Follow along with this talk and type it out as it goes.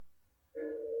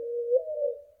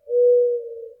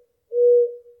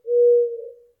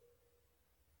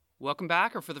Welcome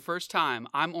back, or for the first time,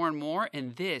 I'm Orrin Moore,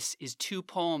 and this is Two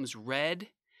Poems Read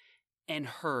and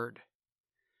Heard.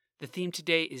 The theme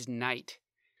today is night.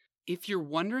 If you're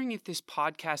wondering if this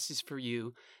podcast is for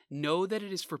you, know that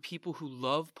it is for people who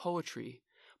love poetry,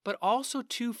 but also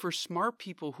too for smart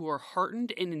people who are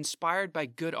heartened and inspired by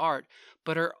good art,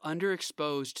 but are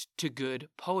underexposed to good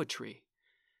poetry.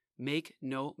 Make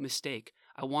no mistake,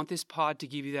 I want this pod to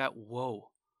give you that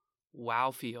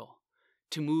wow feel,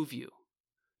 to move you,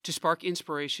 to spark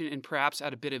inspiration and perhaps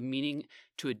add a bit of meaning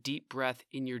to a deep breath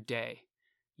in your day.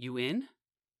 You in?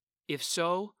 If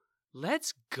so,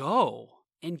 let's go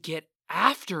and get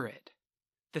after it.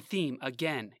 The theme,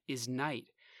 again, is night,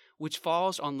 which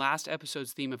falls on last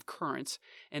episode's theme of currents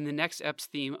and the next ep's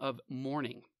theme of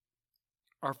morning.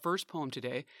 Our first poem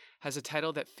today has a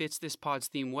title that fits this pod's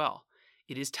theme well.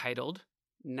 It is titled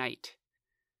Night.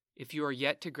 If you are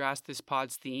yet to grasp this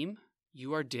pod's theme,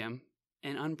 you are dim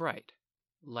and unbright,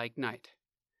 like night.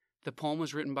 The poem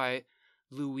was written by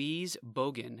Louise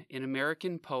Bogan, an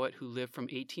American poet who lived from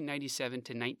 1897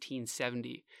 to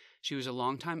 1970. She was a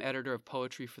longtime editor of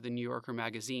poetry for the New Yorker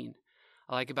magazine.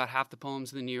 I like about half the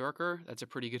poems in the New Yorker. That's a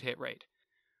pretty good hit rate.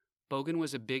 Bogan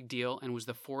was a big deal and was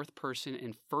the fourth person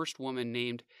and first woman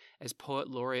named as poet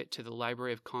laureate to the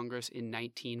Library of Congress in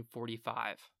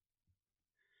 1945.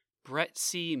 Brett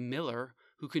C. Miller,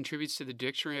 who contributes to the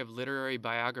Dictionary of Literary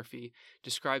Biography,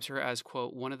 describes her as,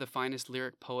 quote, one of the finest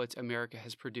lyric poets America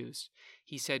has produced.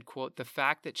 He said, quote, the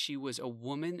fact that she was a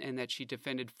woman and that she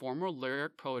defended formal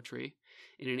lyric poetry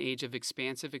in an age of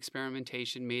expansive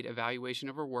experimentation made evaluation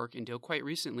of her work, until quite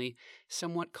recently,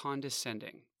 somewhat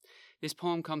condescending. This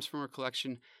poem comes from her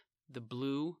collection, The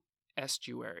Blue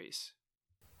Estuaries.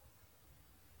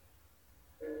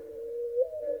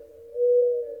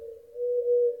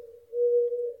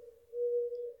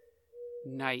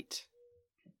 Night.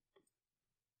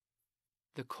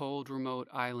 The cold remote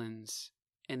islands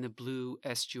and the blue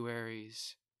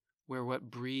estuaries, where what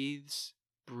breathes,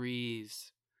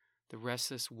 breathes, the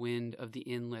restless wind of the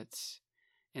inlets,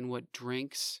 and what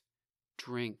drinks,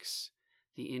 drinks,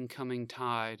 the incoming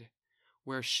tide,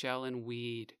 where shell and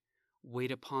weed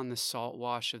wait upon the salt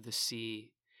wash of the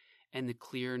sea, and the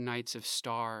clear nights of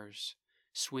stars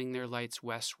swing their lights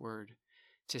westward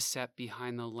to set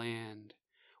behind the land,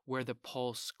 where the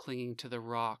pulse clinging to the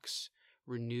rocks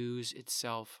renews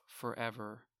itself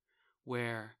forever,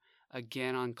 where,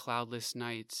 again on cloudless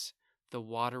nights, the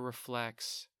water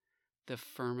reflects the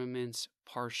firmament's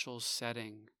partial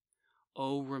setting.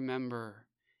 Oh, remember,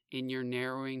 in your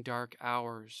narrowing dark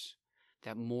hours,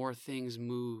 that more things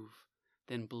move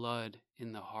than blood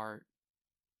in the heart.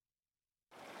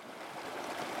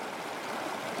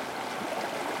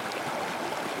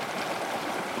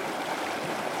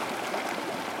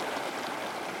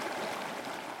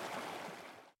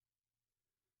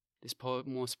 This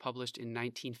poem was published in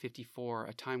 1954,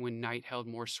 a time when night held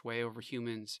more sway over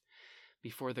humans,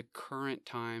 before the current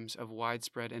times of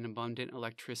widespread and abundant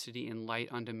electricity and light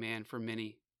on demand for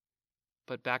many.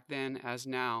 But back then, as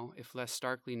now, if less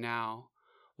starkly now,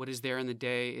 what is there in the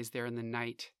day is there in the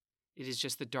night. It is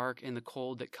just the dark and the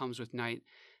cold that comes with night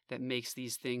that makes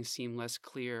these things seem less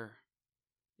clear.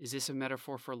 Is this a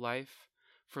metaphor for life,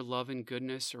 for love and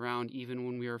goodness around even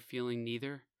when we are feeling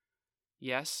neither?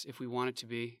 Yes, if we want it to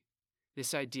be.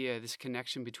 This idea, this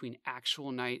connection between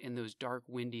actual night and those dark,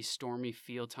 windy, stormy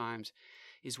field times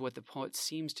is what the poet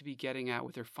seems to be getting at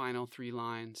with her final three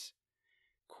lines.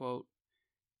 Quote,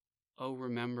 oh,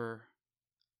 remember,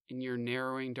 in your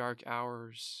narrowing dark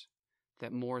hours,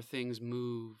 that more things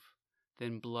move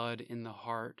than blood in the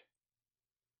heart.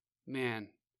 Man,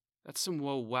 that's some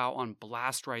wow on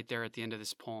blast right there at the end of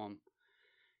this poem.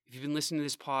 If you've been listening to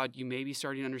this pod, you may be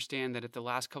starting to understand that if the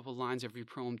last couple of lines of your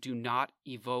poem do not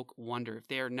evoke wonder, if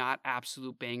they are not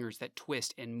absolute bangers that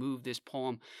twist and move this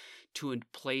poem to a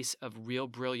place of real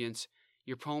brilliance,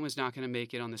 your poem is not going to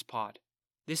make it on this pod.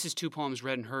 This is Two Poems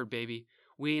Read and Heard, baby.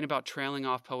 We ain't about trailing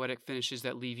off poetic finishes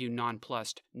that leave you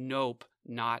nonplussed. Nope,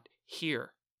 not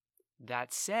here.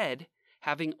 That said,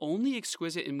 having only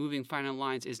exquisite and moving final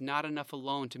lines is not enough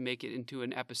alone to make it into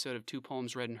an episode of Two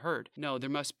Poems Read and Heard. No, there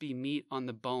must be meat on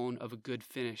the bone of a good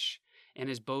finish. And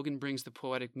as Bogan brings the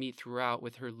poetic meat throughout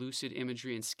with her lucid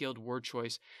imagery and skilled word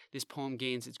choice, this poem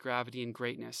gains its gravity and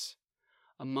greatness.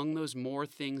 Among those more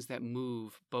things that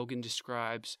move, Bogan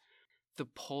describes the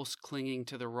pulse clinging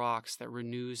to the rocks that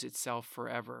renews itself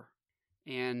forever,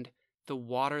 and the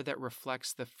water that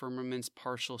reflects the firmament's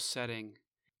partial setting.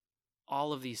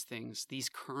 All of these things, these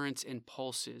currents and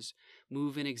pulses,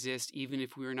 move and exist even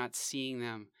if we are not seeing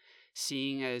them,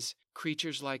 seeing as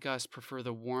creatures like us prefer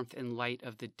the warmth and light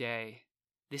of the day.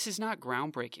 This is not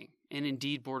groundbreaking, and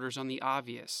indeed borders on the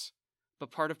obvious,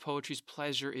 but part of poetry's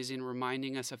pleasure is in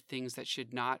reminding us of things that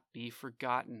should not be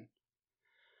forgotten.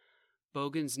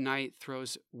 Bogan's Night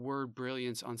throws word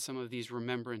brilliance on some of these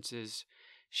remembrances,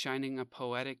 shining a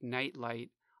poetic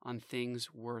nightlight on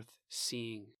things worth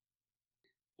seeing,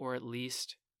 or at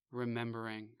least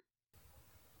remembering.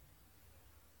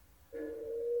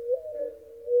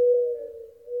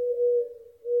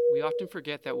 We often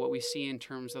forget that what we see in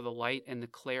terms of the light and the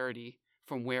clarity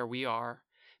from where we are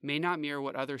may not mirror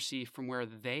what others see from where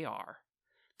they are.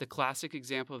 The classic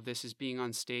example of this is being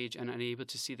on stage and unable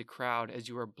to see the crowd as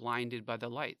you are blinded by the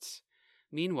lights.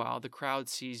 Meanwhile, the crowd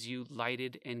sees you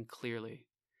lighted and clearly.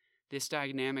 This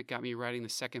dynamic got me writing the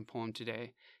second poem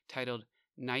today, titled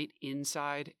Night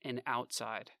Inside and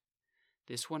Outside.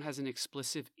 This one has an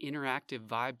explicit interactive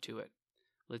vibe to it.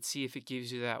 Let's see if it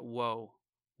gives you that whoa,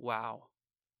 wow.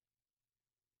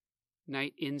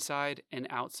 Night inside and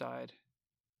outside.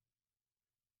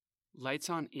 Lights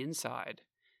on inside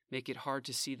make it hard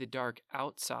to see the dark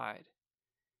outside,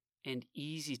 and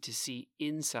easy to see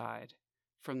inside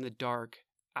from the dark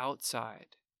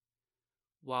outside,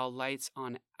 while lights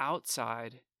on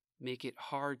outside make it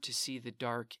hard to see the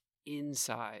dark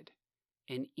inside,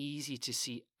 and easy to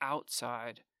see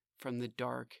outside from the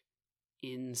dark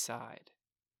inside.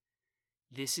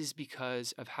 This is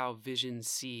because of how vision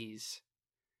sees.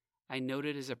 I note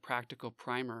it as a practical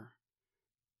primer,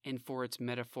 and for its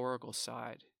metaphorical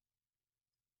side.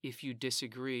 If you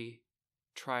disagree,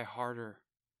 try harder.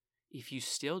 If you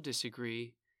still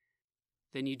disagree,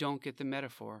 then you don't get the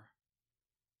metaphor,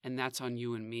 and that's on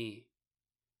you and me.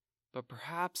 But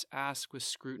perhaps ask with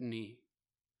scrutiny,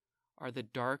 are the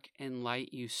dark and light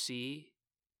you see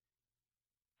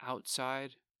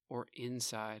outside or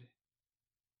inside?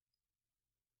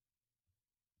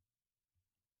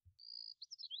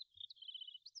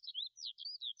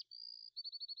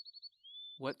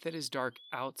 What that is dark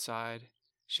outside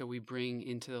shall we bring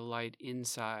into the light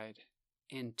inside?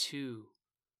 And 2,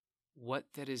 what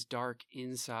that is dark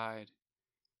inside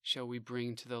shall we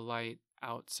bring to the light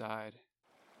outside?